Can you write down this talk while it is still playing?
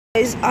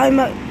I'm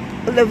at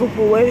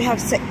Liverpool where we have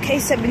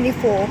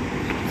K74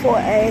 for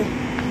a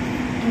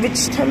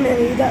rich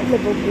family at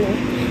Liverpool.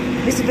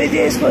 This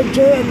video is for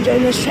Joe and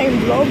Jonah's train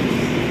vlog,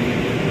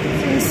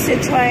 since the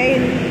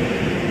train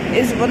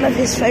is one of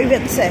his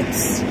favourite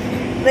sets.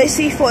 They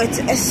see for its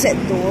S-set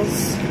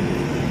doors.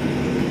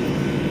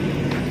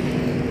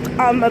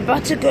 I'm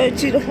about to go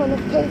to the front of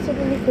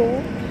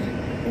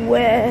K74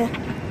 where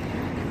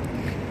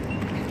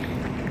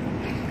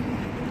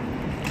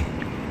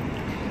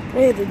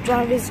the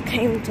drivers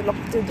came to lock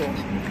the door.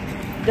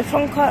 The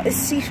front car is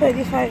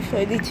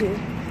C3532.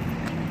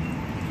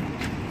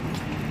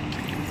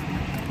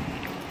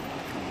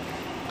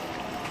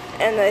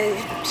 And a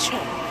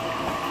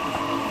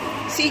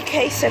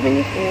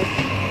CK74.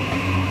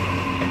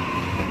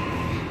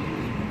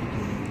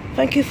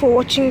 Thank you for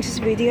watching this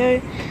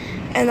video,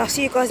 and I'll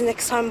see you guys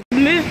next time.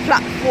 Move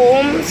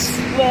platforms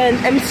when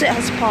M-set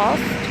has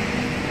passed.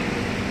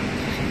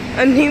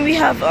 And here we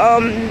have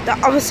the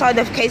other side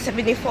of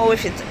K74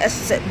 with its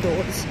S-set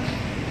doors.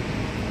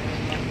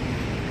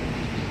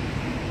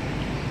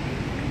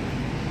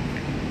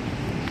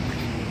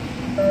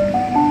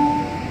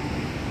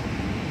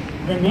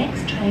 The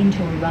next train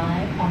to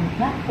arrive on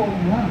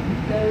platform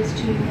 1 goes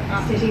to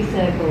City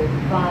Circle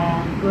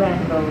via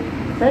Granville.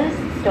 First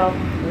stop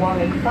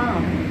Warwick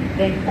Farm,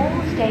 then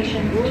all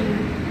stations to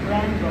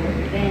Granville,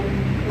 then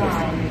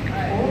Clyde,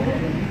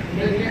 Albany,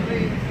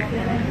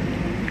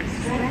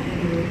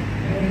 Stratford.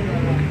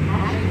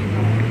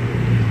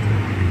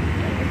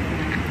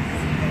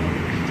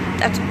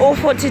 That's all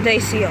for today,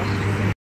 see ya.